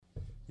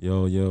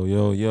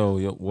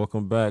Yo.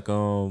 Welcome back.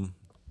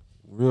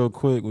 Real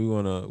quick, we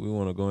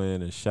wanna go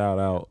ahead and shout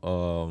out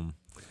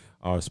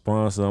our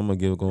sponsor. I'm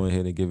gonna go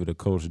ahead and give it to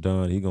Coach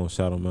Don. He gonna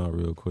shout him out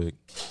real quick.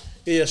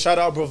 Yeah, shout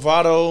out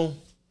Bravado.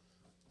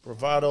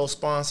 Bravado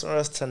sponsor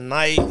us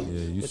tonight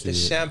with the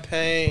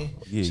champagne.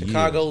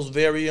 Chicago's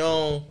very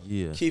own.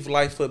 Keith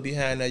Lightfoot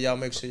behind that. Y'all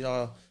make sure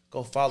y'all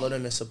go follow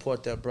them and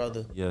support that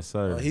brother. Yes,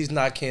 sir. He's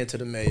not kin to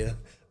the mayor.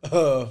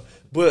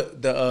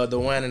 But the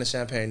wine and the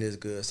champagne is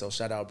good. So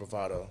shout out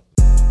Bravado.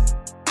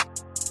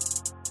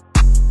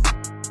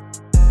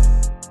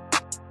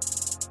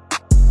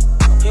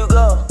 You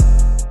go.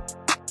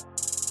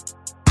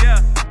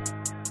 Yeah.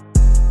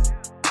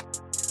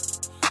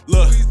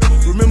 Look,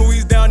 remember we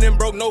was down and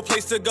broke, no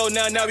place to go.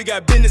 Now we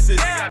got businesses.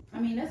 I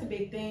mean, that's a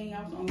big thing.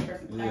 I was the only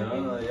person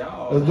playing.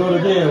 Let's do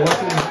it again.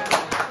 Watch it.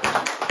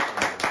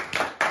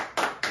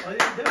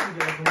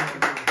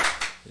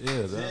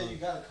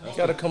 You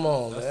gotta come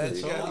on, man.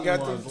 You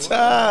got the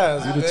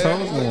ties. You the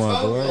chosen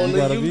one, boy. On You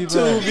gotta the be back.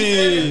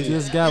 YouTube.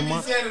 Just got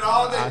my. said it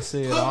all day. I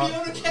said it Put all. me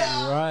on the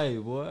couch. Right,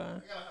 boy.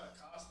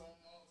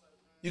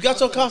 You got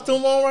your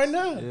costume on right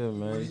now. Yeah,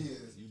 man.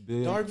 You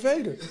big. Darth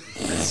Vader.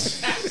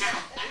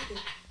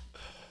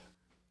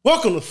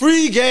 Welcome to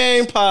Free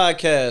Game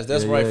Podcast.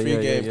 That's right,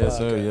 Free Game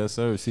Podcast. Yes,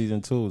 sir. Season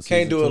 2.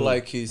 Can't do it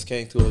like Keith.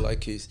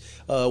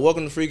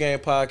 Welcome to Free Game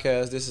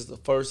Podcast. This is the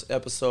first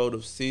episode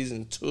of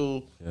Season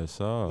 2. Yes,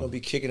 sir. We'll be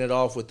kicking it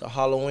off with the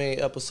Halloween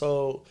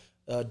episode.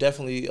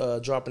 Definitely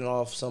dropping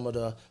off some of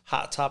the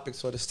hot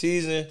topics for the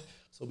season.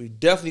 So we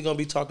definitely going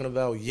to be talking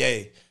about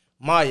Ye.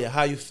 Maya,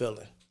 how you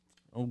feeling?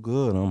 I'm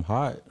good. I'm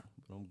hot.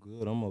 I'm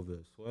good. I'm over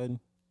there sweating.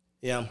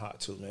 Yeah, I'm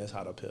hot too, man. It's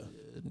hot up here.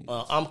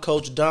 I'm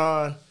Coach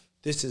Don.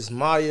 This is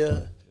Maya.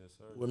 Yes,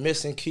 sir. We're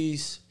missing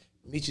Keith.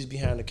 Meechie's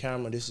behind the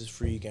camera. This is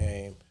Free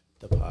Game,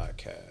 the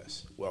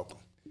podcast. Welcome.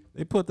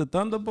 They put the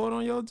Thunderbolt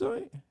on your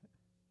joint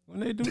when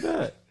they do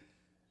that.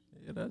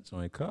 Yeah, that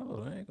joint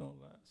cold. I ain't gonna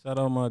lie. Shout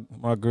out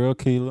my girl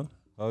Keela,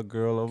 her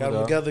girl over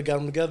there. Got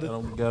them together.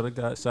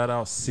 Shout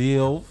out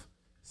Sylv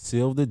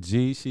the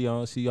G. She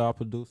our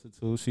producer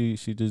too. She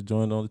just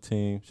joined on the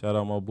team. Shout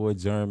out my boy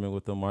German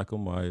with the Michael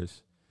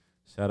Myers.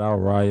 Shout out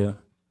Raya.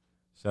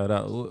 Shout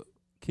out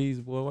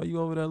Keys, boy. Why you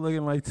over there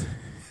looking like that?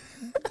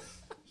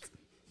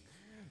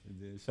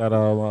 Shout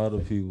out all my other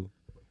people.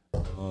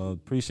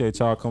 Appreciate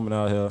y'all coming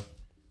out here.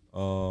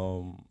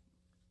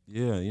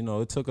 Yeah,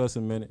 it took us a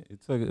minute.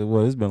 It's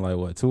been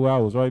like 2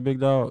 hours, right, big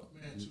dog?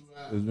 Man, 2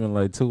 hours. It's been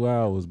like 2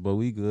 hours, but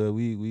we good.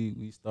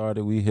 We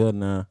started. We here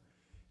now,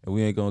 and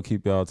we ain't gonna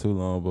keep y'all too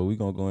long. But we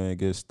gonna go ahead and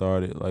get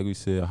started. Like we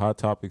said, hot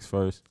topics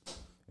first,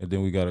 and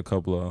then we got a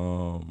couple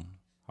of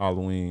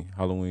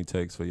Halloween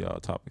takes for y'all,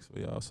 topics for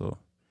y'all. So,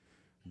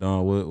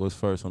 Don, what's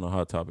first on the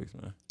hot topics,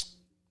 man?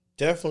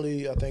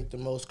 Definitely, I think the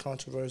most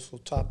controversial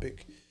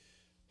topic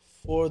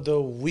for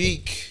the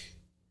week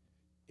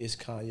is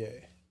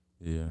Kanye.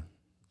 Yeah.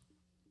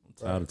 I'm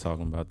tired of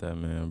talking about that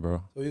man,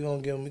 bro. So we're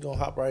gonna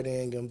hop right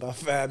in, give him about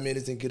 5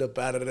 minutes and get up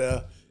out of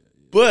there.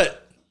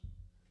 But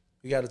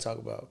we gotta talk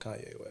about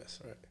Kanye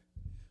West, right?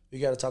 We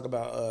gotta talk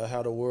about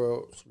how the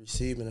world's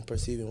receiving and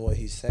perceiving what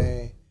he's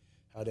saying,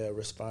 how they're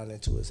responding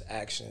to his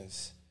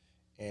actions,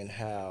 and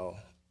how,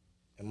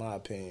 in my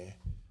opinion,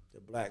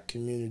 the black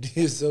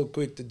community is so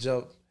quick to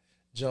jump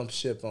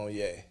ship on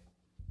Ye.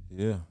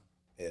 Yeah.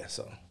 Yeah,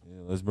 so.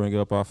 Yeah, let's bring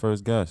up our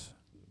first guest.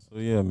 So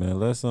yeah, man,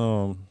 let's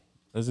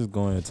just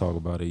go ahead and talk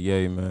about it.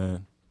 Ye,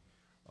 man.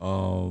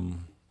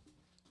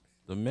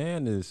 The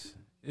man is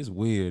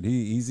weird.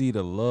 He's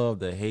either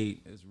loved or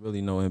hate. There's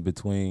really no in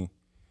between.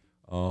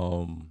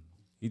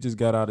 He just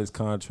got out his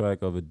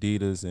contract of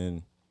Adidas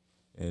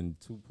and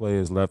 2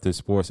 players left his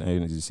sports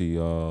agency,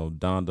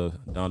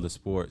 Donda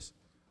Sports,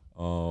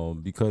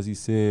 because he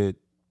said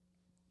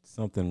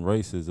something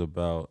racist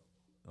about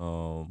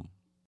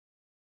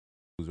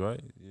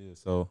right? Yeah,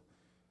 so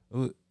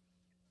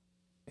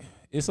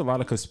it's a lot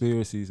of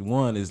conspiracies.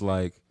 One is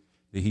like,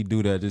 did he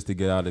do that just to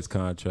get out his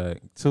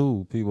contract?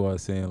 2, people are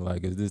saying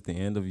like, is this the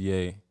end of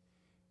Ye?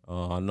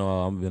 I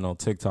know I've been on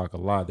TikTok a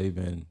lot. They've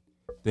been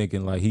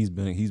thinking like he's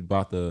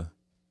about to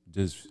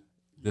just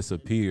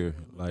disappear.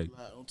 Like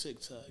On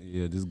TikTok.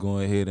 Yeah, just go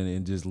ahead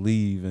and just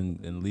leave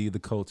and leave the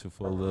culture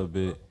for a little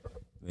bit.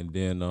 And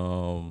then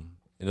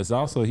and it's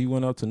also he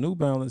went up to New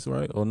Balance,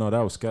 right? Oh no, that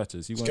was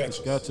Skechers. He went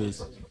to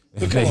Skechers.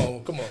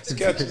 Come on,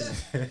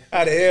 Skechers.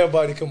 Out of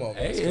everybody, come on.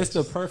 Hey, it's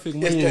the perfect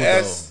move, It's the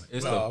S. though.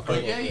 It's No, the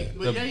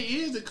But perfect.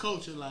 Ye is the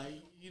culture.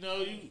 Like,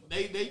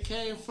 they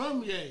came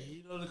from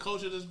Ye. The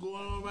culture that's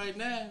going on right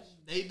now,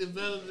 they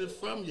developed it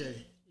from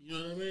Ye. You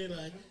know what I mean?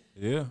 Like,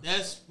 Yeah.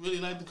 that's really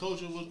like the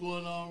culture of what's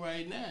going on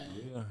right now.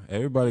 Yeah.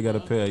 Everybody got a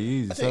pair of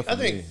Yeezys.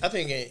 I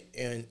think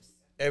in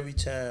every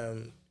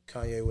time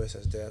Kanye West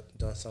has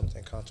done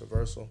something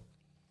controversial,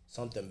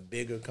 something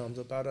bigger comes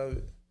up out of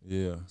it.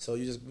 Yeah. So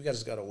we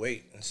just gotta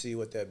wait and see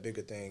what that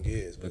bigger thing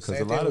is. But Because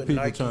same a lot thing of with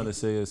people Nike. trying to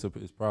say it's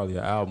probably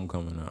an album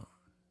coming out.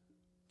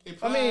 It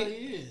probably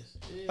is.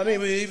 Yeah, but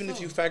even if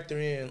you factor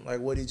in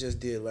like what he just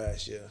did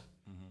last year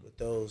with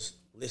those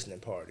listening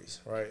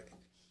parties, right?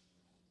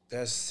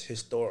 that's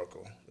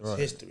historical. It's Right.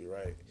 history,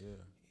 right? Yeah.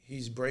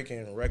 He's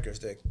breaking records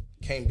that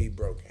can't be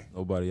broken.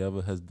 Nobody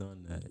ever has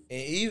done that. And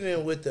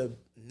even with the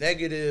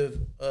negative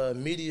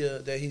media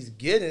that he's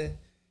getting,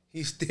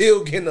 he's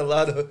still getting a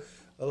lot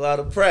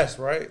of press,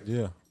 right?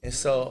 Yeah. And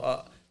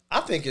so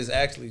I think it's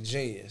actually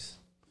genius.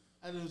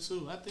 I do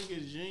too. I think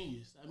it's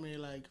genius. I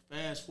mean, like,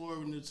 fast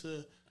forwarding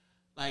to,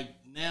 like,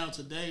 now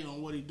today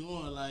on what he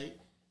doing, like,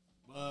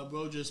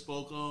 bro just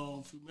spoke on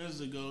a few minutes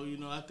ago, you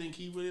know, I think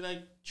he really,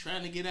 like,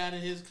 trying to get out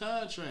of his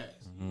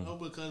contracts, you know,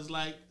 because,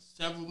 like,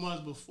 several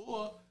months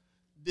before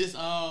this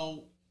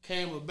all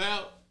came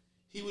about,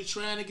 he was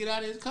trying to get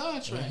out of his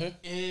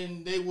contract,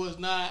 and they was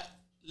not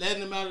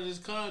letting him out of his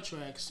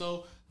contract.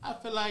 So I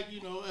feel like,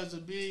 you know, as a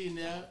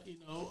billionaire, you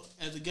know,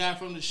 as a guy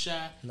from the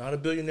Chi, Not a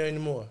billionaire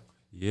anymore.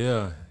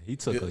 Yeah, he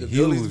took The a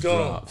Billy's huge gone.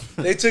 drop.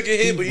 They took a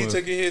hit, but he went-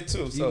 took a hit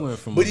too. he So, went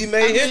from but a- he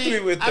made history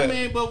with that. I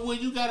mean, but when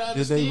you gotta Did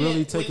understand, they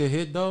really take when- a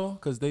hit though?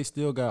 Because they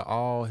still got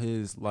all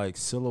his like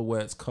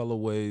silhouettes,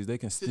 colorways. They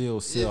can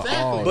still sell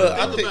Exactly. all. but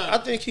that. Think I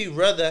about think he'd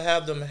rather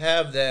have them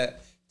have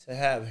that to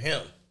have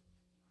him.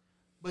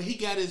 But he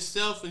got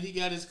himself and he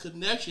got his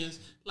connections.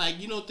 Like,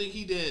 you don't think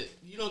he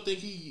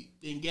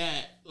didn't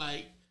got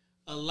like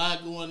a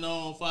lot going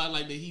on for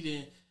like that he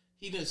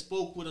didn't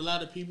spoke with a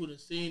lot of people,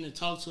 that seen and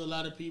talked to a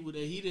lot of people,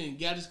 that he didn't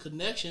got his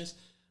connections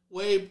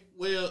way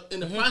well in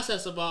the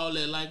process of all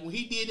that. Like when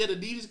he did that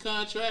Adidas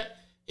contract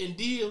and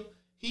deal,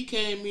 he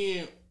came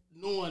in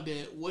knowing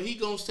that what he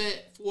gonna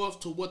set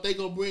forth to what they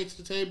gonna bring to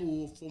the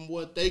table from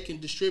what they can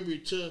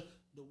distribute to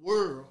the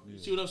world. You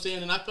see what I'm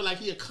saying? And I feel like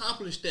he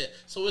accomplished that.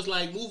 So it's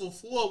like moving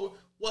forward,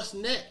 what's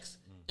next?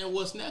 And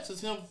what's next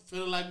is him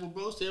feeling like what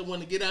bro said,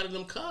 wanting to get out of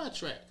them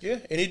contracts. Yeah,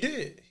 and he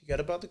did. He got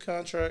about the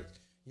contract.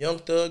 Young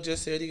Thug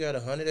just said he got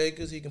 100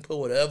 acres. He can put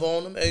whatever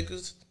on them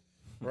acres,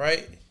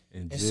 right?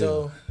 And And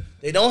so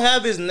they don't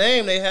have his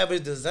name. They have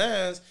his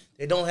designs.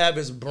 They don't have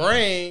his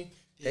brain.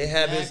 They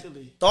have his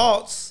Exactly.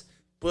 thoughts.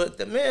 But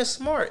the man's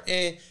smart.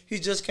 And he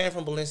just came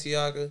from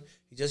Balenciaga.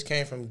 He just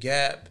came from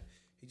Gap.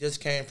 He just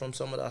came from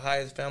some of the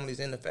highest families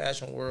in the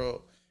fashion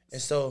world.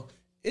 And so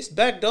it's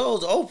back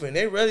doors open.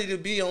 They ready to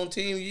be on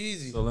Team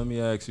Yeezy. So let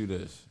me ask you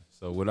this.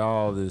 So with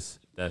all this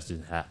that's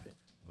just happened,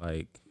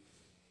 like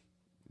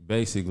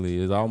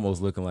basically it's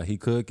almost looking like he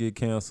could get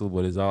canceled,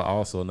 but it's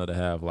also another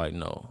half like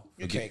no.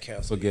 You can't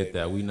cancel Forget Ye,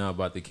 that. man. We not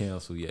about to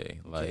cancel Ye.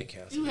 Can't Like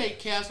cancel. You hate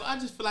cancel. I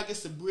just feel like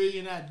it's a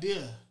brilliant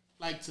idea,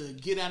 like to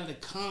get out of the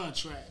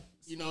contract.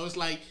 You know, it's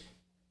like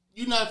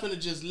you're not gonna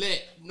just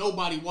let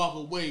nobody walk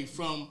away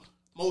from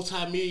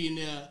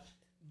multi-millionaire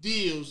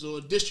deals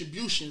or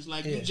distributions.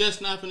 Like Yeah. you're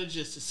just not gonna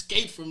just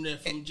escape from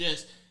that from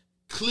just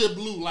clear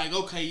blue. Like,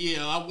 okay,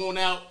 yeah, I want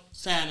out,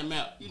 sign him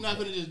out. You're not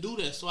gonna just do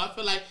that. So I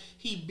feel like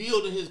he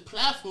building his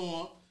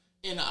platform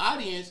in the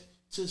audience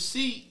to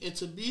see and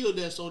to build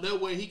that, so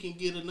that way he can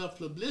get enough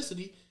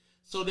publicity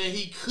so that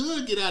he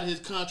could get out of his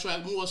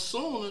contract more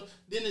sooner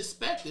than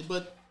expected.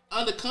 But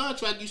under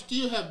contract, you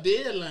still have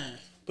deadlines.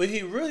 But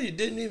he really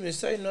didn't even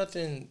say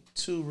nothing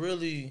to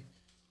really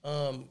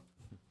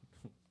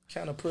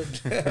kind of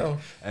put down.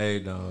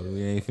 hey, no,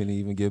 we ain't finna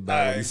even get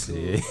back. Alright,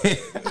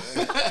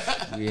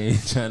 We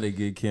ain't trying to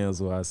get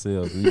canceled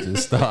ourselves. We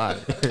just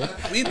started.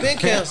 We've been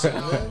canceled,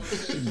 man.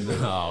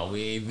 No,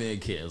 we ain't been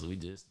canceled. We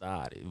just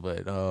started.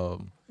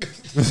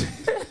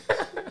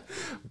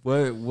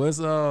 But what's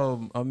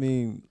I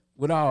mean,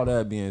 with all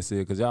that being said,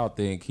 because y'all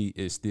think he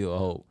is still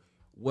hope.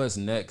 What's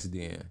next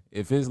then?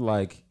 If it's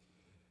like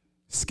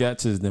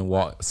Skechers, then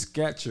what?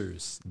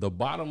 Skechers, the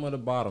bottom of the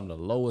bottom, the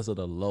lowest of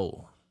the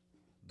low.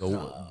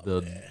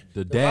 The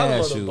The dad bottom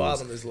of shoes. the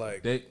bottom is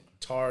like They,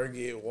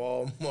 Target,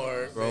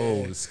 Walmart,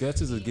 bro, man.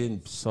 Skechers are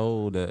getting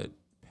sold at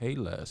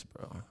Payless,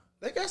 bro.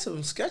 They got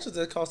some sketches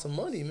that cost some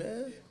money,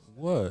 man.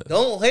 What?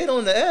 Don't hate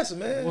on the ass,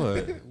 man.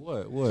 What?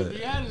 To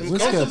be honest,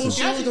 What's comfortable Skechers? shoes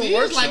Skechers don't is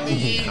work like the so.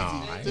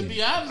 Yeezy. To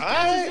be honest,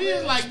 Alright, Skechers is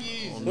man. like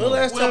Yeezy. When the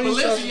last Well, time you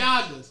saw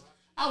Balenciagas.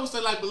 I would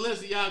say like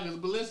Balenciagas.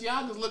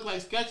 Balenciagas look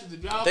like Skechers.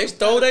 If y'all they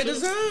stole their compare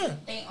the two. design.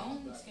 They own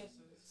Skechers.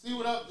 See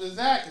what up?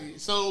 Exactly.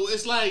 So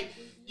it's like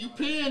you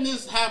paying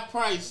this high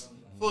price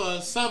for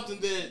something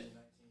that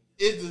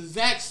is the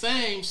exact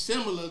same,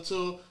 similar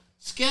to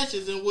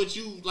Skechers, and what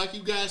you like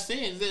you guys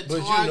saying is that But you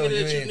know Target you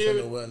and ain't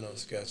generic. finna wear no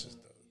sketches, though.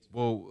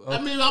 Well, I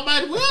mean, I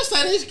might well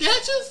say they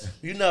Skechers.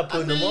 You're not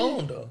putting them mean-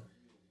 on, though.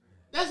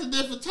 That's a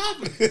different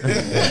topic.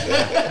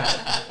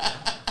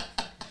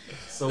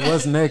 so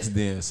what's next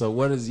then? So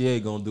what is Ye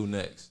gonna do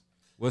next?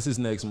 What's his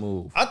next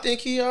move? I think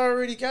he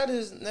already got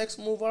his next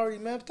move already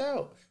mapped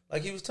out.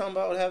 Like he was talking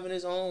about having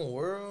his own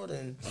world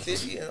and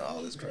city and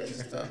all this crazy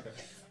stuff.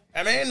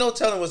 I mean, ain't no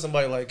telling what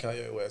somebody like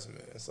Kanye West,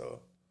 man. So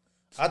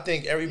I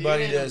think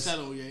everybody Yeah, ain't no that's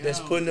telling, yeah. that's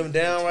I don't putting them think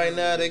down that's right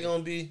now, telling. they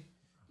gonna be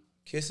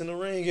kissing the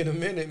ring in a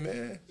minute,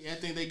 man. Yeah, I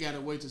think they gotta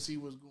wait to see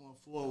what's going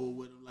forward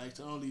with him, like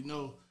to only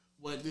know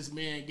what this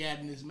man got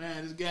in his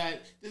mind.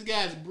 This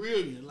guy's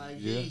brilliant. Like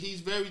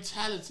he's very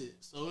talented.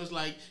 So it's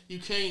like you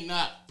can't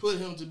not put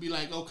him to be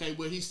like, okay,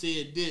 well he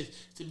said this,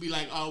 to be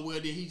like, oh well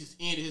then he just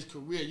ended his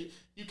career.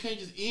 You can't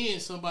just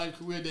end somebody's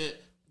career that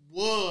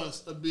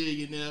was a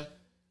billionaire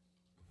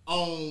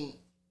on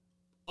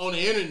on the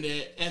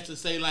internet as to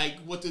say like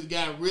what this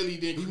guy really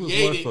did He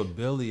created. was worth $1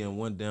 billion and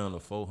went down to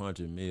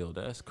 400 mil.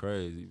 That's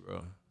crazy,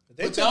 bro.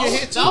 They But took a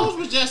hit too. those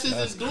was just his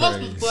That's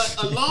endorsements. crazy.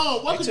 But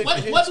along, what They do took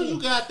a hit you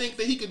too. guys think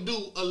that he could do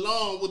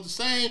along with the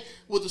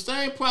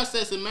same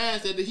process and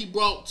mindset that he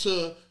brought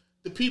to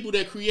the people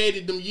that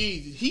created them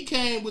Yeezys? He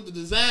came with the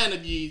design of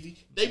Yeezy.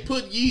 They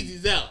put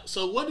Yeezys out.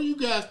 So what do you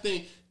guys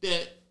think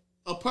that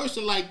a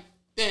person like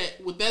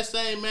that with that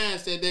same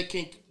mindset that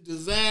can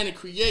design and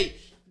create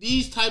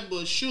these type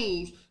of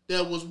shoes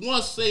that was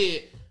once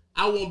said,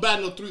 I won't buy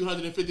no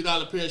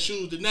 $350 pair of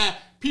shoes, that now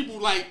people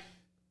like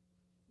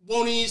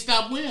won't even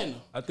stop wearing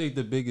them? I think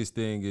the biggest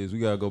thing is we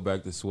gotta go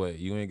back to Sway.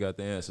 You ain't got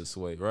the answer,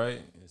 Sway,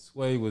 right? And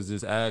Sway was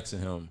just asking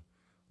him,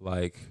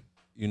 like,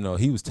 you know,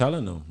 he was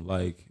telling them,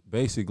 like,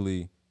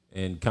 basically,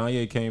 and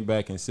Kanye came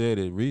back and said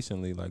it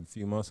recently, like a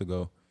few months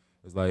ago.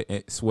 It's like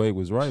Sway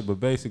was right, but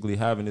basically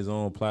having his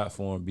own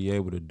platform, be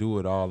able to do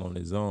it all on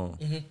his own.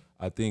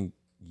 I think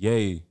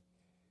Ye,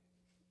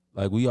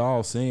 like we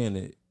all saying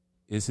it,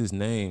 it's his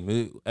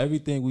name.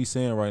 Everything we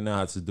saying right now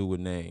has to do with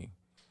name.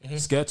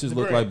 Sketches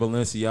look like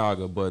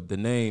Balenciaga, but the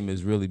name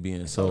is really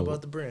being It's all sold.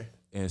 about the brand.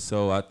 And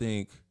so I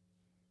think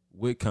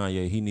with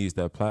Kanye, he needs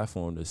that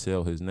platform to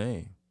sell his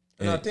name.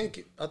 And I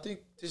think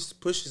this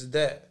pushes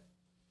that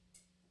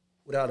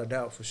without a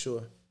doubt for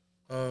sure.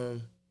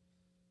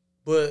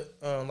 But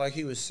like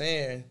he was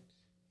saying,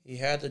 he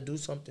had to do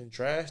something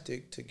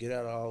drastic to get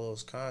out of all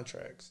those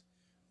contracts.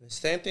 The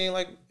same thing,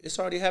 like it's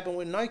already happened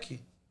with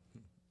Nike,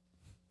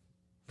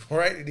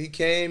 right? He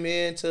came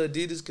in to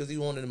Adidas because he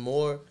wanted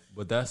more.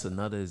 But that's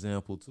another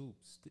example too.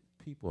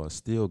 People are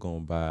still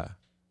gonna buy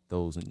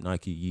those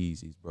Nike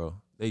Yeezys, bro.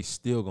 They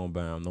still gonna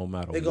buy them no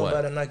matter They're what. gonna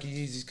buy the Nike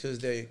Yeezys because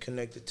they're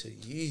connected to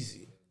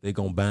Yeezy. They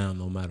gonna buy them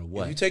no matter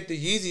what. If you take the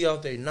Yeezy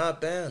out, they're not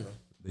buying them.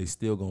 They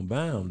still gonna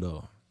buy them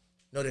though,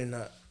 No, they're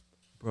not.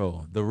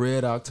 bro. The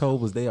Red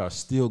Octobers, they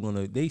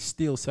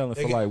still selling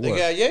for like They what,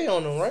 got Ye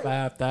on them, right?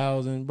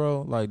 5,000,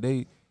 bro. Like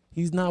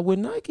he's not with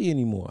Nike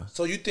anymore.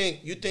 So you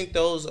think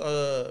those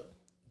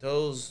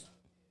knockoff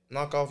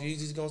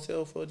Yeezys gonna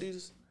sell for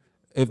Adidas?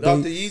 If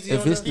Without the Yeezy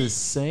if on it's them? the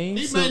same,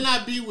 He may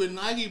not be with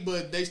Nike,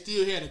 but they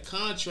still had a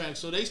contract,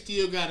 so they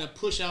still got to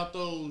push out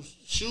those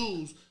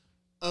shoes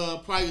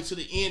prior to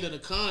the end of the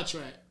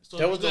contract. So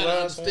That you was the gotta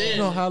last one. understand you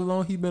know that. how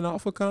long he been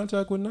off a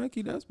contract with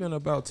Nike? That's been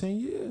about 10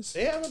 years,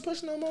 They haven't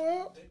pushed no more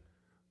out.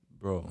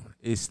 bro.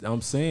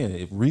 I'm saying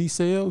if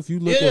resale, if you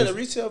look Yeah, at the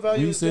resale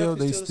value is resale,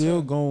 definitely they still the still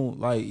same. gon'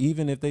 like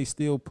even if they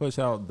still push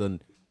out the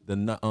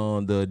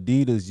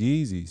Adidas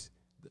Yeezys,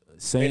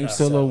 same not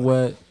selling.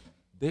 silhouette,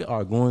 they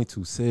are going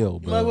to sell,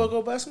 You might well bro.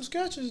 go buy some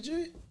Skechers,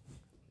 G.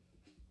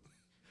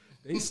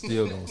 They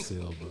still gonna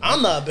sell, bro.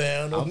 I'm not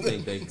banning I them.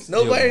 think they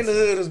still Nobody in the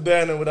gonna hood is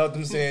banning them without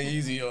them saying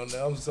Yeezy on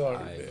there. I'm sorry,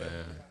 sell. Aight, man.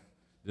 man.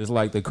 Just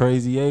like the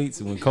Crazy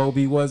Eights when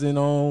Kobe wasn't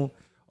on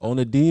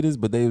Adidas,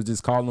 but they was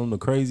just calling them the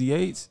Crazy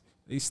Eights.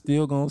 They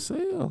still gonna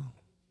sell.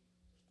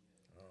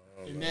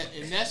 And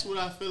that's what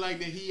I feel like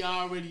that he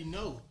already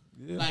know.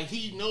 Yeah. Like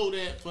he know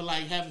that for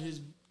like having his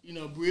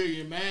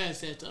brilliant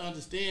mindset to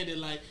understand that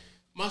like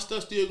my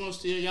stuff still gonna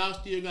sell. Y'all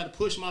still got to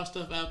push my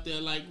stuff out there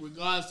like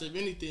regardless of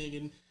anything.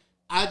 And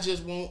I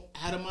just want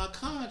out of my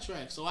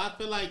contract. So I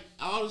feel like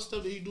all the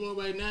stuff that he's doing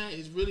right now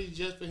is really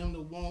just for him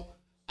to want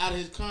out of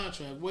his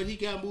contract. What he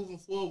got moving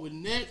forward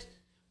next,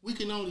 we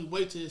can only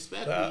wait to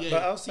expect. But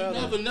outside you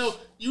of- never know.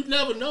 You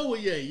never know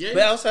what yeah.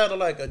 But outside of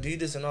like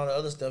Adidas and all the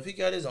other stuff, he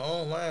got his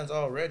own lines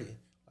already.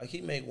 Like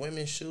he make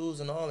women's shoes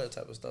and all that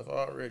type of stuff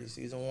already.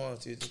 Season 1,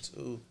 season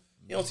 2.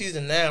 He on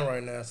season 9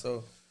 right now,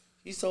 so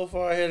he's so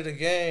far ahead of the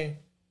game.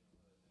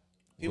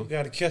 People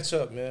got to catch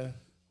up, man.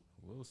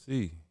 We'll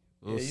see.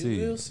 We'll Yeah, see.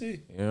 you will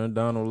see. Aaron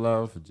Donald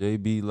left.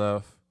 JB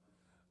left.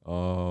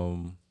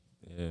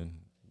 And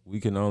we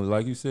can only,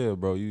 like you said,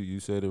 bro. You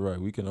said it right.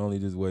 We can only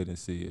just wait and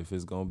see if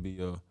it's gonna be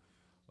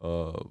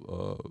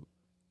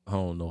I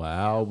don't know, an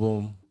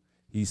album.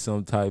 He's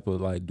some type of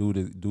like do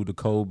the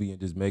Kobe and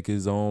just make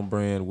his own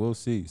brand. We'll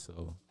see.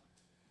 So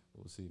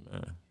we'll see,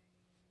 man.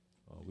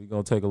 We're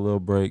gonna take a little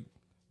break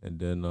and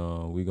then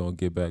we're gonna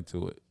get back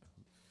to it.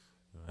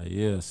 All right,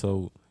 yeah,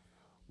 so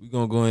we're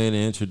gonna go ahead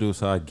and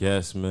introduce our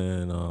guest,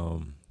 man.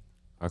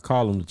 I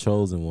call him the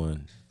chosen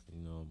one.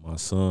 You know, my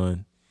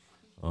son,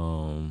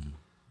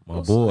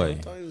 my boy. I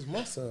thought he was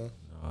my son.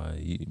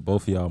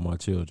 Both of y'all my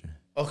children.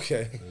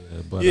 Okay.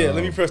 Yeah, but, Yeah,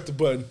 let me press the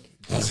button.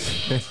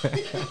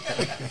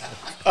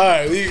 All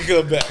right, we can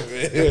go back,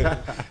 man.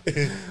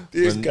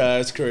 This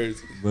guy's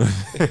crazy.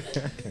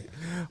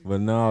 But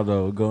now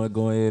though,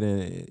 go ahead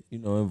and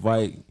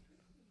invite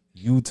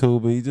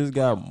YouTuber. He just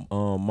got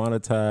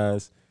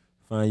monetized.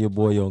 Find your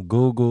boy on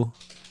Google,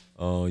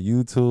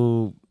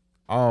 YouTube,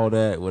 all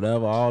that,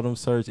 whatever, all them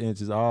search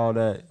engines, all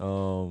that.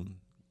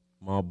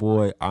 My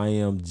boy, I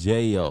am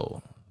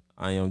J.O.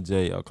 I am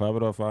J.O. Clap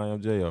it up for I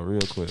am J.O.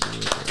 real quick.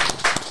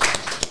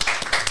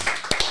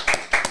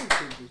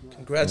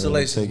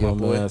 Congratulations, Take my your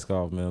boy. mask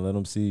off, man. Let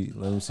them see the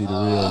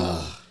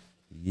real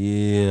you.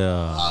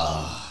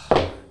 Yeah.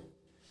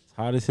 It's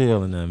hot as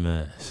hell in that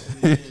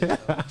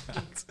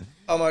mask.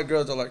 All my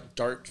girls are like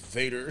Darth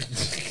Vader.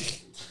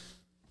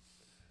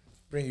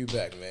 bring you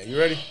back, man. You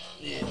ready?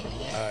 Yeah. All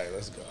right,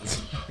 let's go.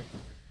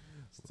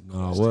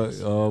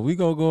 We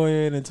gonna go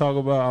ahead and talk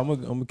about.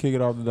 I'm gonna kick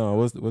it off the down.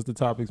 What's the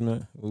topics,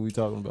 man? What we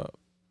talking about?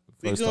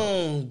 We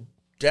gonna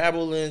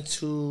dabble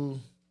into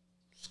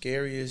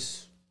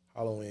scariest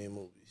Halloween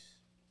movies.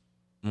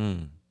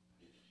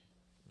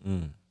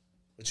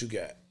 What you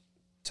got?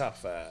 Top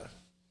 5.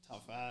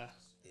 Top 5.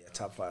 Yeah,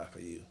 top 5 for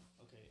you.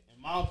 Okay,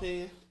 in my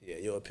opinion. Yeah,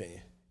 your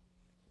opinion.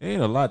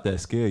 Ain't a lot that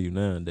scare you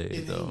nowadays,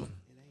 It though.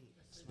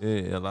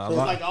 ain't. Yeah, a lot. So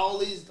like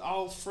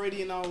all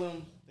Freddy and all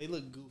them, they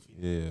look goofy.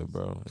 Yeah,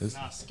 bro. It's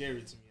not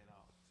scary to me at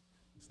all.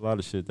 It's a lot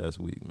of shit that's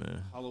weak,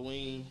 man.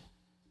 Halloween.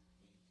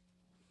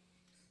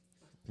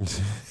 Got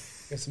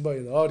somebody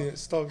in the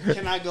audience talking.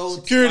 Can I go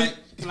Security.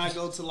 can I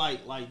go to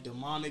like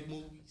demonic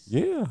movies?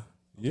 Yeah.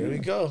 Here we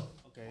go.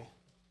 Okay.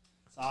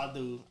 So I'll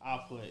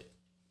put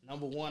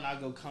number 1, I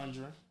go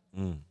Conjuring. I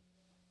go,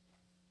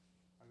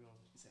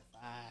 you said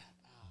 5.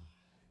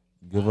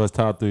 Give us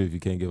top 3 if you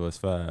can't give us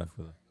 5.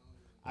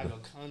 I go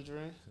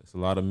Conjuring. It's a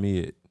lot of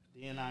mid.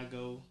 Then I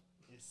go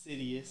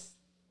Insidious.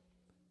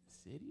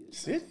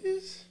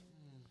 Serious?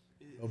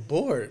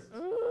 Aboard.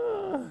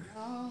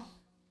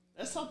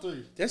 That's top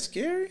 3. That's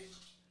scary.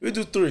 We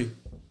do 3.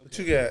 What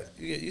you got?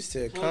 You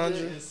said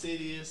Conjuring.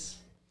 Insidious.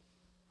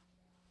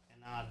 And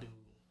I'll do.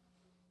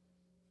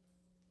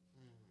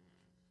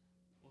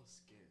 What's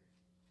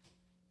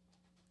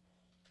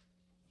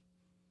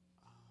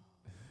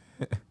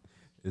scary?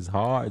 It's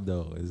hard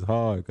though. It's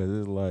hard because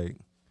it's like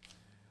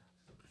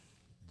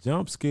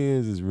jump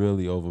scares is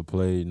really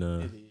overplayed now.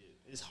 It is.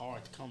 It's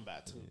hard to come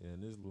back to.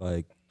 And it's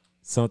like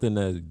something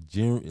that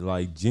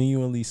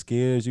genuinely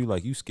scares you.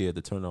 Like you scared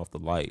to turn off the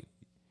light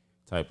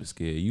type of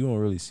scare. You don't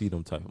really see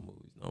them type of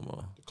movies no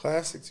more. The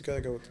classics, you gotta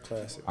go with the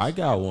classics. I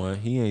got one.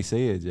 He ain't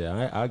say it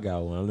yet. I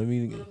got one. Let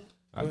me.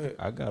 ahead.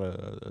 I got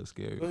a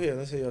scary. Go ahead,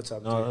 let's hear your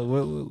top 3. No,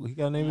 what he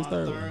got to name his My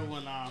third third one.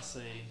 one, I'll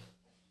say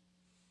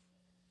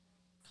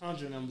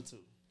Conjuring number 2.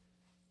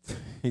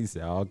 He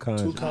said all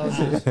kinds. 2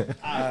 consoles.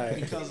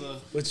 Alright, because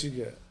of What you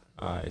got?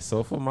 All right,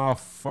 so for my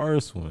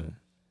first one,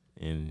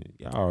 and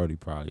y'all already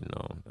probably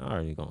know, I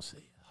already gonna say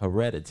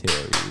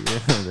Hereditary.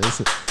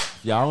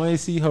 Y'all ain't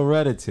see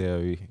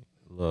Hereditary.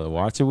 Look,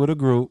 watch it with a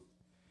group.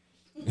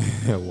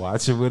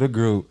 Watch it with a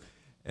group,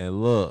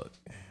 and look,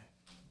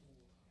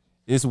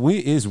 it's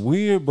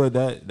weird, but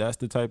that's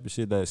the type of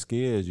shit that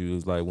scares you.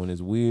 It's like when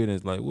it's weird,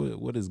 it's like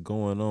what is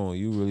going on?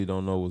 You really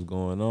don't know what's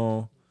going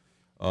on.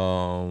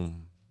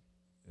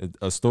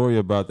 A story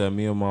about that.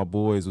 Me and my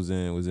boys was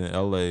in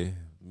L.A.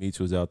 Meech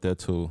was out there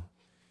too,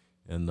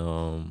 and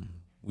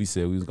we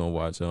said we was gonna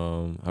watch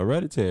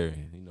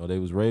Hereditary. You know, they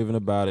was raving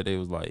about it. They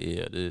was like,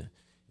 yeah,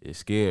 it's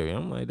scary.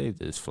 I'm like, they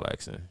just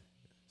flexing.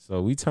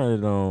 So we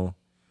turned it on.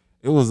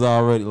 It was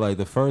already like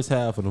the first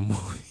half of the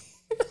movie.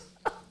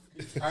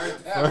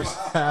 First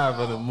half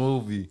of the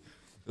movie,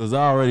 it was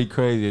already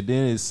crazy. And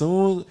then as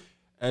soon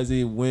as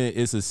it went,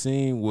 it's a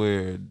scene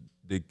where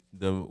the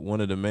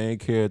one of the main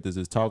characters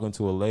is talking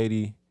to a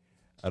lady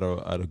at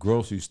a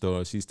grocery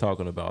store. She's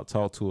talking about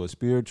talk to a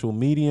spiritual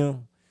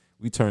medium.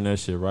 We turned that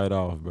shit right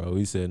off, bro.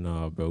 We said,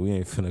 nah, bro, we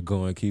ain't finna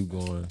go and keep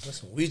going.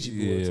 That's some Ouija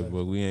board. Yeah,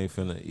 but we ain't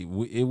finna.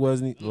 It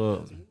wasn't.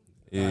 Look,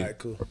 All right,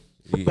 cool.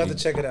 We about to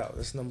check it out.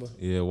 This number.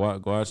 Yeah,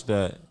 watch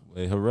that.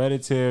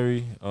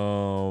 Hereditary.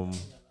 The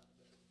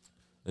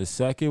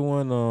second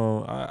one,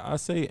 I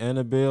say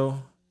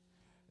Annabelle.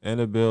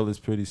 Annabelle is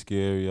pretty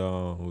scary.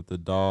 With the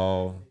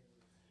doll,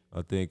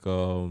 I think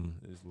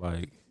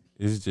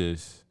it's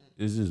just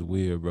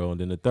weird, bro.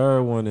 And then the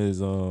third one is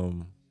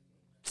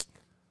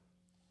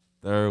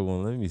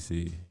let me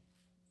see.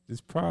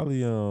 It's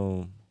probably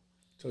So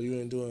you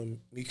ain't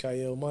doing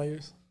Mikael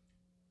Myers?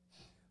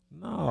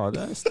 No,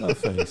 that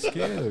stuff ain't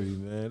scary,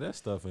 man. That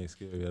stuff ain't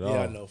scary at all.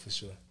 Yeah, I know for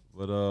sure.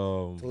 But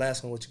The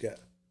last one, what you got?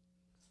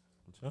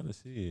 I'm trying to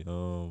see.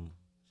 hard.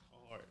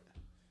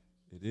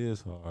 It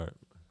is hard.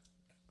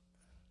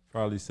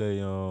 Probably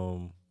say I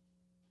don't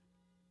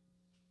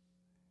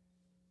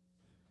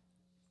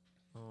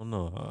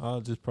know.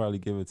 I'll just probably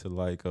give it to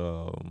like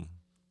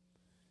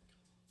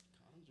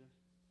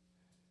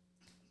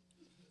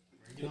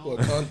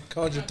What,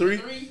 Conjure 3? I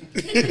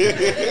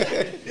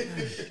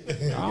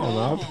don't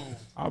know.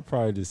 I'll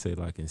probably just say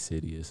like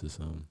Insidious or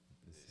something.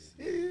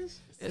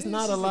 It's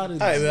not a lot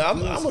of. All right, man. I'm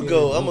gonna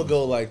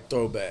go like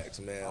throwbacks,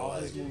 man. All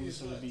Like, these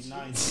movies would be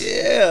nice.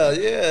 yeah,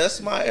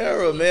 that's my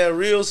era, man.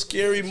 Real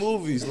scary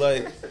movies,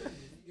 like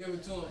Give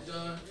it to him,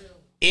 John.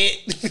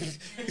 It.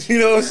 You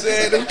know what I'm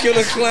saying? Them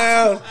killer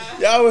clowns.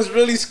 Y'all was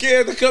really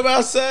scared to come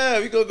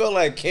outside. We gonna go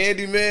like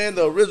Candyman,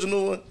 the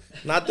original one,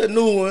 not the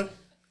new one,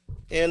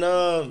 and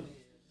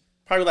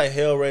probably like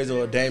Hellraiser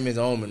or Damon's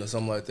Omen or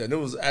something like that. And it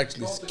was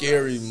actually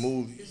scary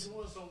movies.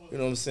 You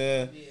know what I'm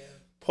saying?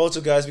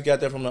 Poltergeist, we got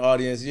that from the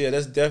audience. Yeah,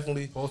 that's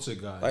definitely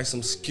Poltergeist. like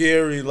some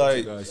scary,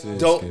 like Poltergeist is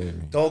don't scary.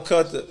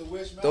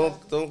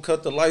 don't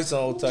cut the lights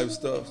on type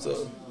stuff.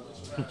 So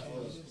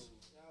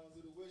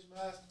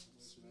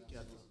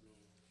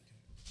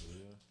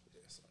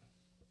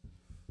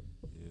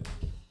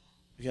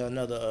We got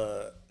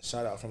another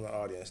shout out from the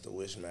audience, the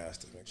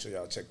Wishmaster. Make sure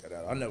y'all check that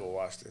out. I never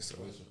watched this. So.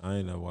 I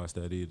ain't never watched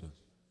that either.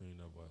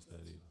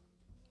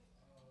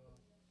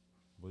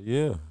 But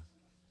yeah,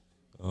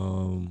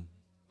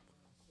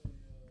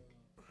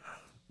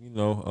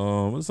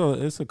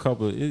 it's a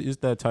couple. It's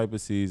that type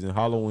of season.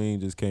 Halloween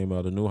just came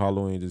out. The new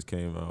Halloween just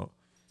came out.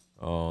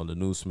 The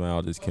new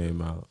Smile just came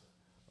out.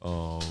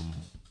 Oh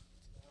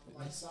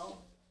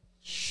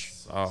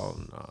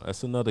no,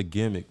 that's another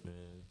gimmick, man.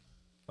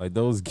 Like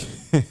those. Good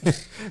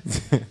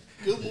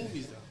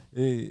movies though.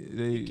 He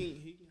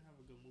can have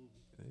a good movie.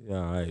 Yeah,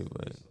 all right,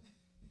 but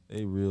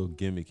they real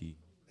gimmicky.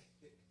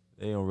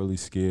 They don't really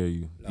scare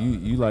you.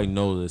 You like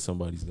know that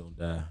somebody's gonna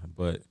die,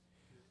 but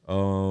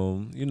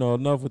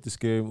enough with the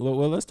scary.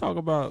 Well, let's talk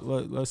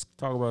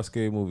about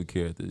scary movie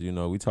characters.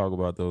 We talk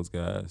about those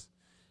guys.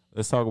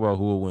 Let's talk about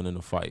who will win in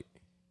the fight.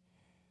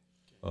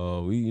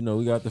 We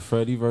got the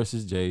Freddy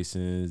versus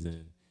Jasons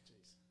and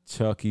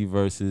Chucky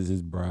versus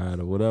his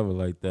bride or whatever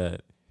like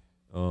that.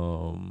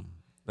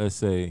 Let's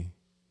say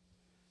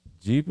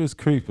Jeepers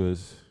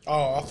Creepers.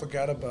 Oh, I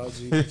forgot about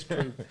Jeepers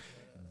Creepers.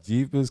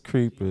 Jeepers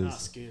Creepers.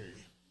 Not scary.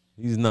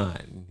 He's not,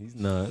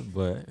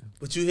 but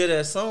you hear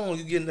that song,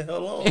 you getting the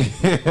hell on.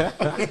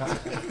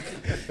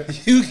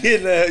 you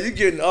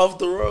getting off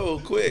the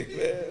road quick,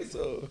 man.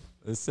 So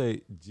let's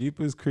say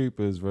Jeepers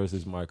Creepers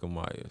versus Michael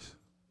Myers.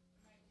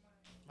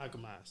 Michael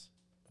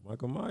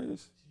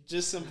Myers?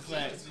 Just simple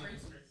fact.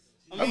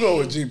 I'm going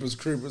with Jeepers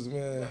Creepers,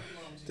 man.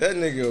 That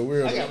nigga a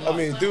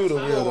weirdo. Dude a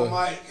weirdo.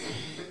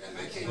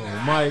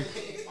 Mike.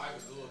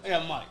 I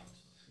got Mike.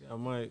 Yeah,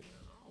 Mike.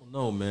 I don't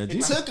know, man.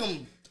 It took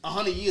him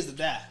 100 years to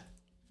die.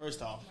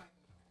 First off,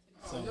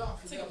 so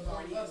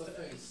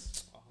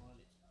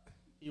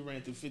he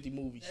ran through 50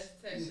 movies.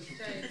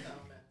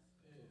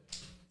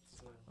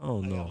 I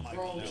don't know.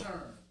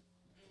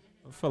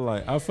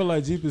 I feel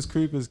like Jeepers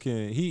Creepers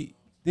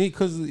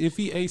because if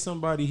he ate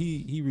somebody,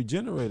 he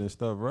regenerate and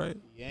stuff, right?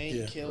 He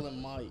ain't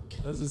killing Mike.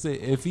 Let's just say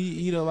if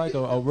he eat like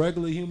a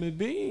regular human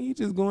being, he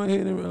just going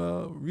ahead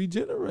and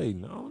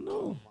regenerating. I don't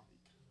know.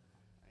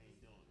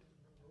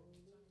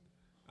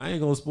 I ain't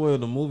gonna spoil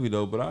the movie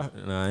though, but I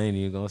ain't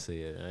even gonna say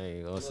it.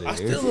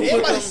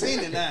 Everybody's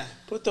seen it now.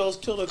 Put those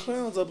killer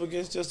clowns up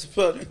against just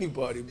about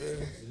anybody, man.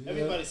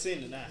 Everybody's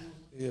seen it now.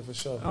 Yeah, for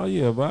sure. Oh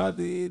yeah, but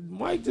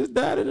Mike just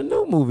died in a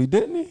new movie,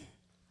 didn't he?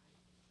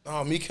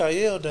 Oh,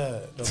 Mikael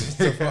died.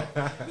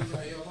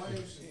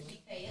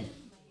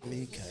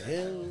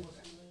 Mikael.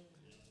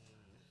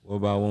 What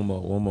about one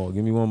more?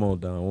 Give me one more,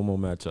 Don. One more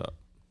matchup.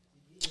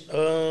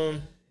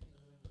 And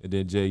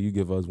then Jay, you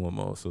give us one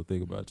more. So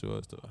think about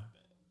yours too.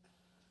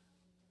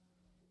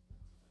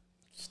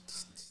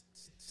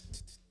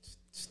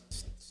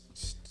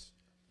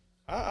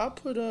 I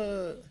put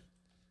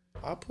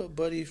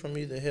Buddy from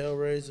either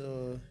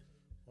Hellraiser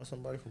or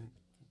somebody from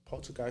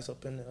Poltergeist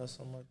up in there or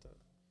something like that.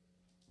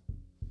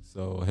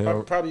 So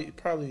probably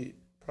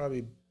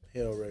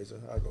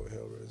Hellraiser. I'll go with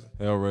Hellraiser.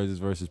 Hellraisers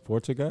versus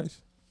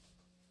Poltergeist?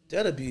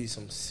 That'd be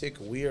some sick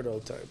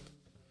weirdo type.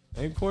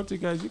 Ain't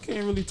Poltergeist, you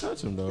can't really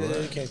touch them though, Yeah,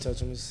 right? you can't touch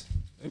them.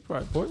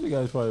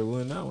 Poltergeist probably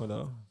win that one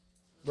though.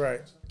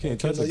 Right.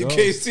 Can't touch a you ghost.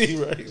 can't see,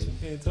 right? You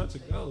can't touch a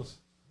ghost.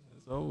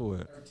 It's over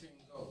with. 13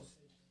 ghosts.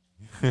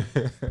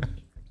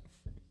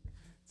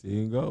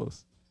 13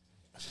 ghosts.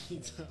 I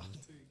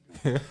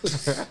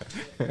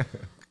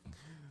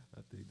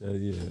think that,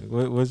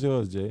 yeah. What's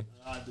yours, Jay?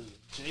 I do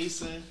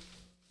Jason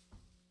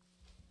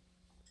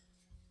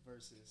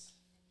versus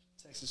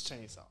Texas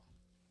Chainsaw.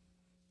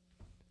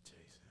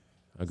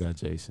 I got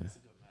Jason.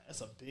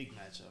 That's a big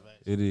matchup,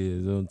 actually. It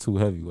is. Them two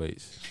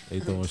heavyweights. They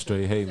throwing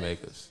straight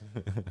haymakers.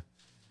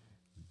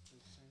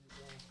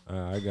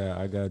 I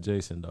got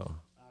Jason though.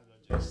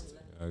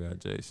 I got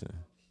Jason.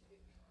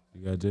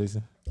 You got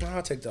Jason?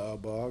 I'll take the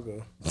oddball. I'll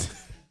go.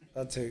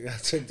 I'll take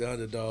the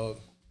underdog.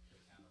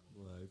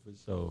 Right, for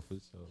sure.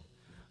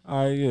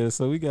 All right, yeah.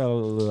 So we got a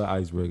little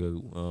icebreaker.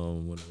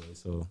 Anyway,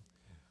 so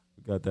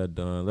we got that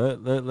done.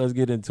 Let's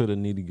get into the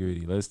nitty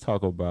gritty. Let's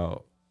talk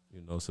about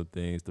some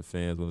things the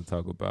fans want to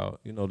talk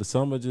about. The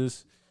summer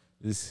just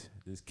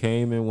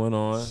came and went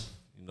on.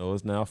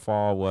 It's now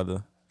fall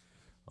weather.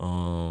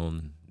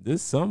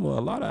 This summer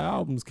a lot of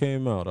albums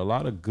came out. A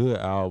lot of good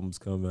albums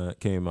came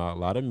out. A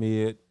lot of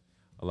mid,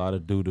 a lot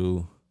of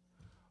doo-doo.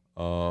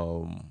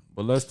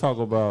 But let's talk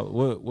about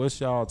what's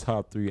y'all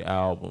top 3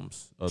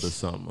 albums of the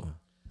summer.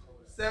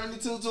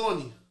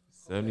 7220.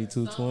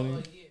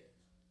 7220.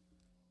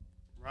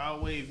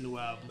 Rod Wave new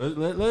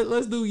album.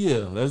 Let's do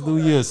year. Let's do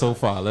year so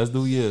far.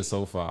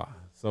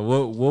 So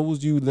what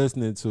was you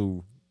listening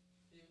to?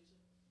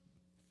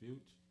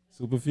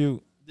 Super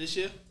Feud. This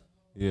year?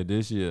 Yeah,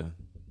 this year.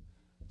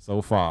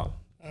 So far.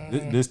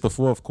 This the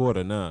 4th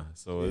quarter now.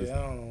 So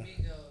yeah,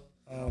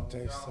 I don't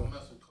think so.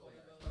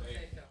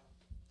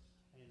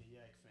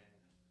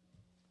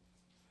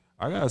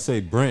 I gotta say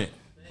Brent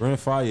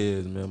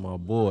Fayez, man, my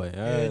boy.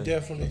 Yeah,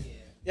 definitely.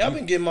 Yeah, I've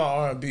been getting my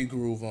R&B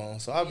groove on.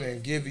 So I've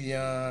been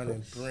Giveon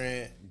and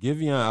Brent.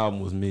 Giveon album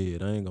was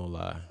mid. I ain't gonna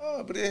lie.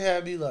 Oh, but it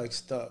had me like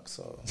stuck.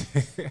 So,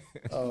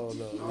 oh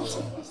no.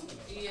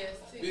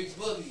 Big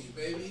Boogie,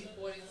 baby.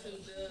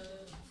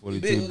 42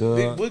 Big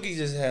Dub. Boogie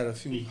just had a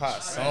few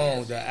hot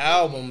songs. The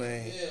album,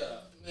 man. Yeah,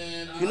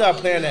 man. You're not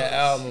playing that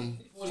album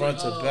front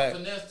to back.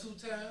 Finesse 2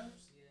 times.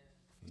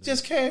 It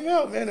just came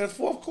out, man, in the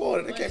fourth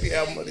quarter. That can't be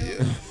album of the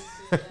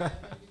year.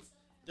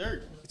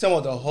 Dirt. You talking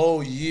about the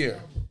whole year.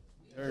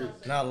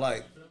 Dirt. Not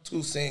like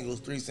 2 singles,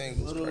 3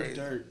 singles. Little Crazy.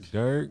 dirt.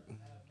 Dirk.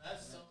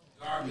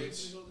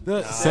 Garbage.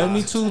 The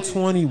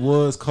 7220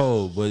 was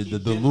cold, but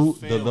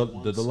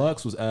the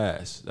deluxe was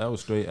ash. That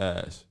was straight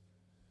ash.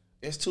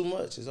 It's too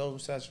much. It's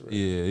oversaturated.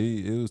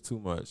 Yeah, it was too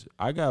much.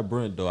 I got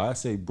Brent though. I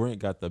say Brent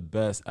got the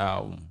best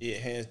album Yeah,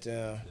 hands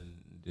down.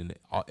 than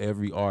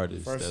every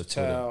artist. that's put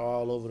Versatile out.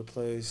 all over the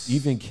place.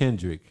 Even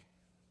Kendrick.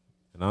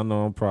 And I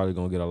know I'm probably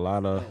gonna get a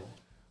lot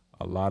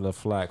of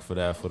flack for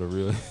that for the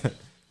real.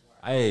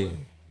 Hey,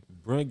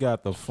 Brent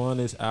got the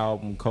funnest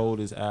album,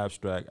 coldest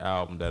abstract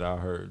album that I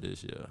heard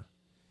this year.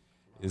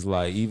 It's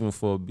like even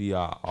for a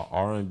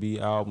R&B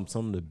album,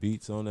 some of the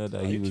beats on there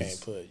that he you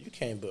was.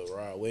 can't put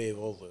Rod Wave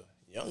over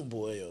Young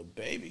Boy or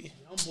Baby.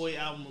 Young Boy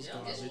album was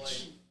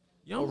garbage.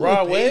 Young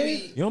Rod Boy,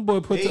 Wave? Young Boy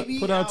Baby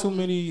put out too album.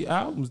 many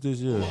albums this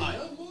year.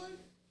 Young boy?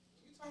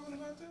 You talking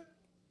about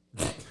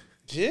that?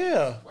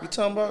 Yeah, you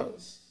talking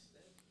about?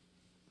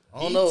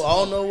 I don't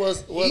know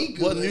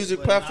what music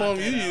but platform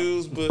not you that album.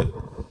 use, but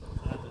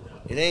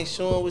it ain't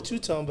showing what you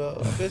talking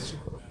about. I bet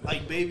you.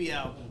 Like Baby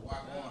album.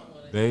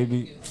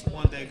 Baby,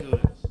 Wasn't that good.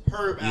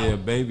 Herb album. yeah,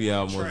 Baby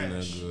album wasn't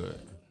Trash. that good.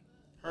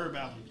 Herb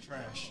album.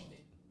 Trash.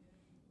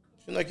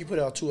 Seems like you put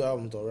out 2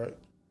 albums though, right?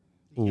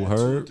 Who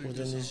Herb?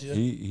 Within this year.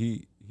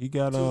 He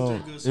got 2 or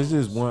 3 good It's songs.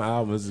 just one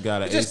album. It's just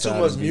got It's just too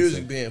much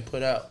music being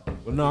put out.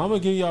 But no, I'm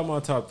gonna give y'all my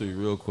top 3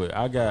 real quick.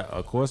 I got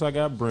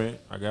Brent.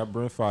 I got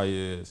Brent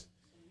Fayez.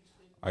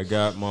 I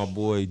got my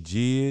boy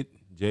JID.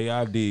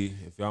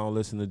 If y'all don't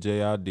listen to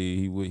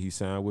JID, he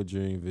signed with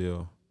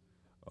Dreamville.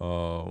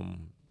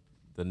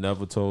 The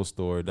Never Told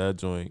Story. That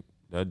joint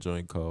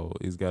cold.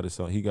 He got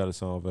a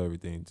song for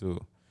everything too.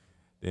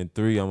 Then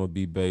 3, I'm gonna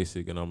be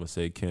basic and I'm gonna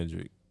say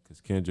Kendrick,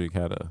 because Kendrick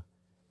had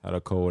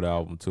a cold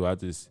album too. I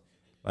just,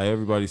 like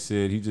everybody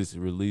said, he just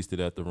released it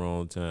at the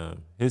wrong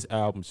time. His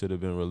album should have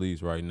been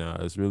released right now.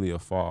 It's really a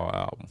fall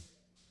album.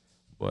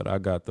 But I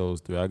got those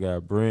 3. I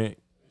got Brent,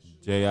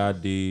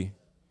 JID,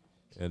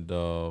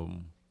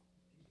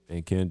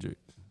 and Kendrick.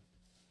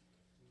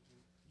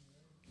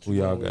 Who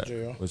y'all got?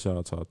 What's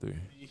y'all top 3?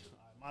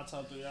 My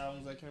top 3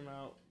 albums that came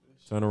out.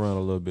 Turn around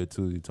a little bit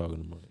too. You talking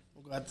to Mike?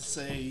 I'm going to have to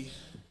say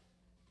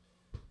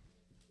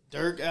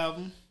Dirk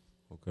album.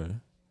 Okay.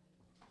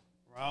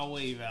 Raw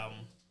Wave album.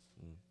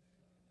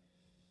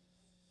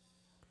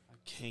 I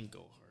can't go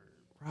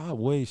Herb. Rod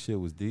Wave shit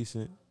was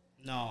decent.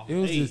 No. It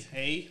was just-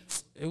 Hey.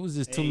 It was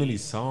just too many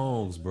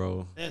songs,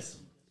 bro. That's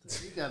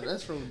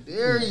from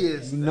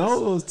Darius. You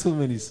know it was too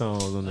many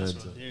songs on that.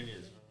 That's from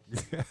Darius,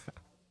 bro.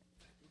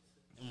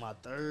 And my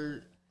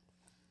third.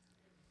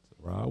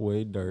 Rod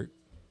Wave, Dirk.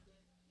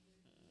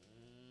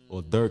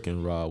 Or Dirk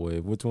and Rod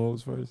Wave. Which one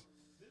was first?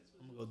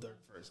 I'm going to go Dirk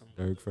first.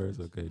 Dirk first.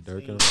 Okay,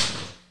 Dirk and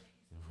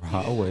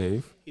Rod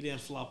Wave. He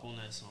didn't flop on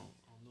that song.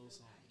 On those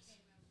songs.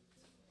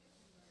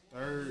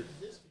 Third.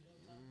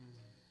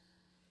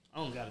 I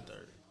don't got a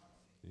third.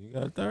 You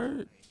got a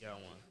third? Got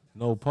one.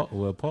 No,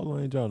 Polo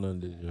ain't draw nothing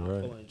this year,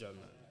 right? Polo ain't dropped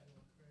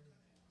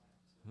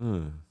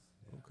nothing.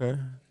 Okay.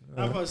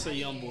 I'd probably say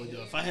Young Boy,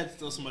 though. If I had to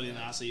throw somebody in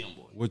there, I'd say Young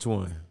Boy. Which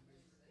one?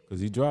 Because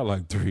he dropped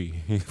like 3,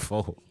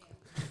 4.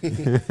 He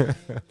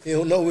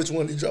don't know which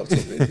one he dropped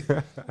too many.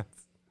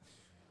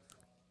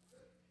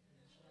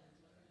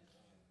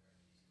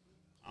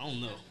 I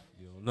don't know.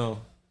 You don't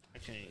know. I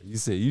can't.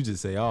 You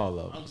just say all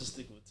of them. I'm just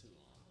sticking with 2.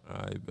 All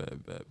right,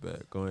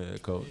 bet. Go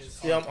ahead, coach.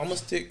 Yeah, I'm gonna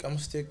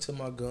stick to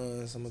my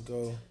guns. I'm gonna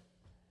go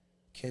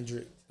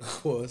Kendrick, of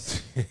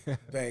course,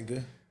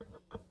 banger.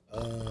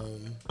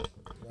 I'm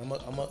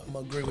gonna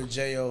agree with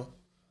Jo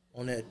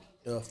on that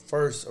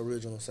first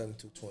original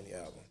 7220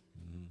 album.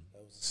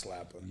 That was a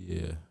slapper.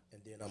 Yeah.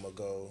 And then I'm gonna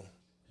go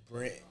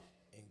Brent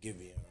and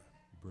Giveon.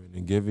 Brent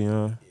and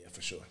Giveon. Yeah,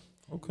 for sure.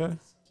 Okay.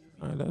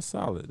 All right, that's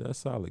solid.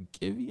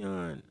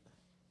 Giveon.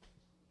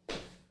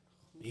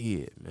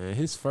 Yeah, man.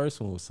 His first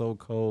one was so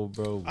cold,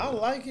 bro. I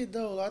like it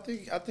though. I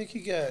think he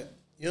got.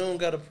 You don't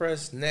gotta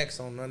press next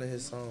on none of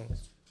his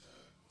songs.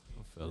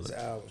 I feel His it.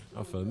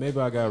 album. Maybe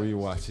I gotta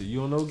rewatch it. You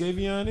don't know who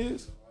Giveon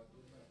is?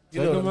 You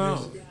Check know him the out.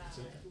 music.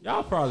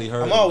 Y'all probably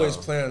heard I'm him. always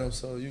though. playing them,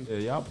 so you. Yeah,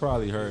 y'all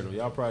probably heard him.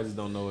 Y'all probably just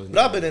don't know his But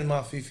name. I've been in my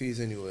fifis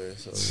anyway,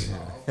 so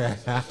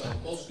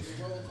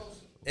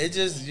it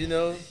just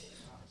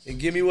it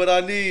give me what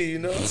I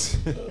need,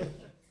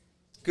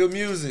 Good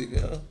music,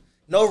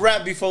 No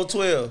rap before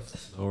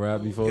 12. No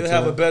rap before You'll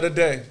have a 12? better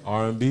day.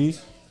 R&B?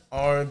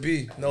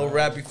 R&B. No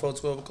rap before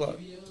 12 o'clock.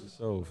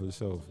 For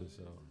sure.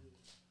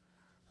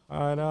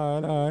 All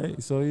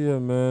right. So, yeah,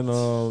 man.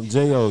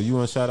 Jo, you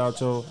want to shout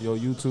out your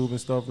YouTube and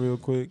stuff real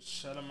quick?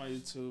 Shout out my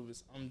YouTube.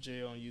 It's I'm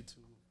Jay on YouTube.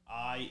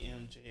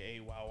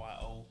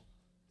 IMJAYYO.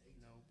 You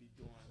know, be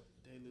doing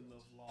daily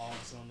little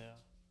vlogs on there.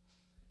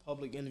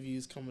 Public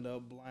interviews coming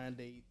up, blind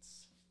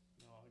dates.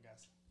 You know, I got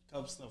a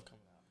couple stuff coming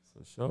out.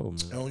 For sure, man.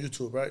 And on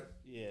YouTube, right?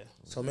 Yeah.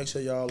 So make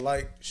sure y'all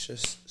like, share,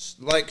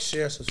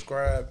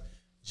 subscribe.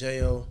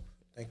 Jo,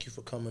 thank you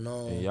for coming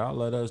on. And y'all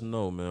let us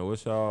know, man.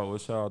 What's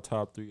y'all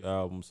top 3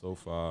 albums so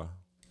far?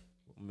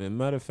 Man,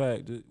 matter of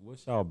fact,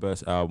 what's y'all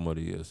best album of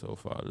the year so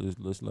far?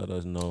 Let's let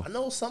us know. I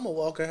know Summer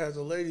Walker has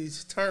a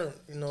ladies' turn,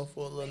 you know,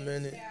 for a little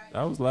minute.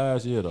 That was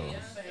last year though.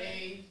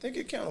 I think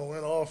it kind of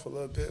went off a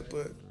little bit,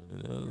 but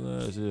That was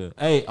last year.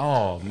 Hey,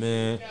 oh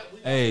man.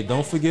 Hey,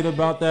 don't forget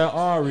about that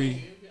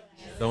Ari.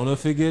 Don't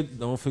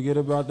forget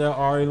about that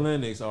Ari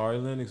Lennox. Ari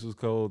Lennox was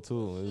cold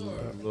too. It was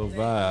a little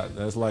vibe.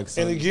 That's like and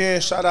something.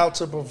 again, shout out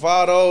to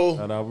Bravado.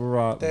 Shout out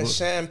Barack. That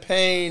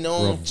champagne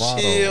on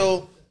Bravado.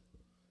 chill.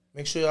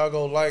 Make sure y'all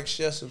go like,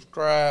 share,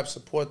 subscribe,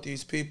 support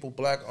these people,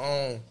 black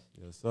owned.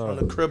 Yes, From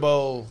sir. the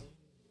Cribbo.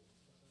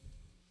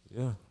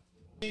 Yeah.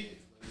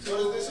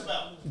 So what's this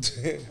about?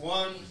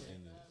 One.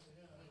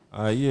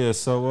 Yeah.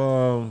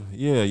 So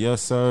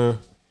yes, sir.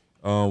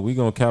 We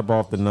gonna cap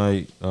off the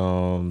night.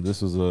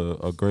 This was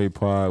a great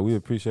pod. We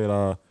appreciate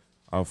our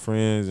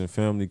friends and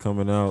family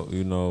coming out,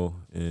 you know,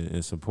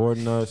 and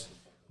supporting us.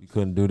 We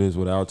couldn't do this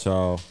without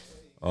y'all.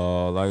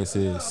 Like I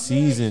said,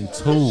 season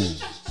 2.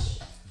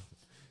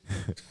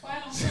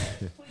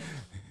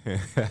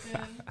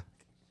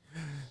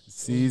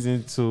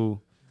 Season 2,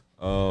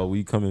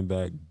 we coming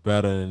back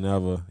better than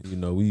ever. You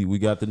know, we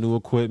got the new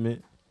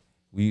equipment.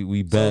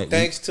 We back. So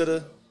thanks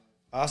to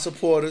our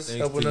supporters Thanks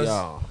helping to us,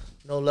 y'all.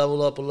 you know,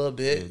 level up a little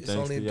bit. Yeah, It's thanks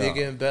only to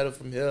bigger y'all. and better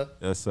from here.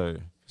 Yes, sir.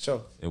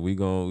 Sure. And we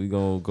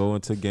gonna go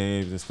into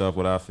games and stuff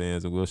with our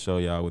fans, and we'll show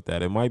y'all with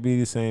that. It might be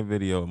the same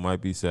video, it might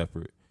be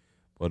separate,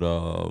 but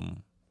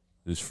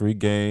it's free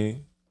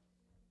game.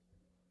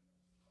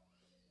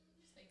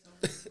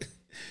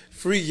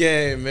 Free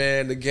game,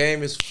 man. The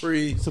game is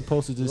free. You're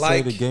supposed to just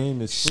Like, say the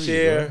game is free.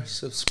 Share, bro.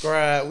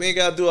 subscribe. We ain't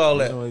gotta do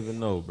all I that. don't even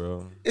know,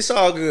 bro. It's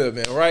all good,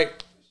 man. Right?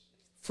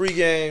 Free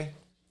game.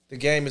 The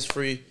game is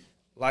free.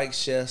 Like,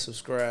 share,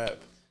 subscribe,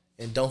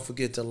 and don't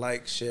forget to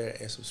like, share,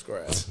 and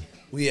subscribe.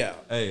 We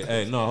out.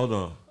 Hey, no, hold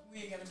on. We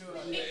ain't gotta do it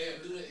all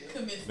that.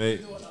 Commit to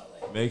doing all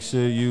that. Make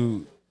sure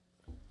you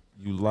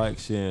like,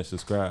 share, and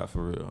subscribe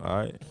for real. All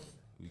right.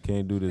 We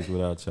can't do this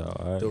without y'all.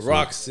 All right. The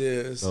Rock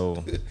says.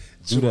 So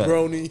do that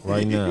Jabroni.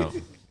 right now.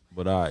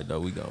 But all right, though,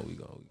 we go.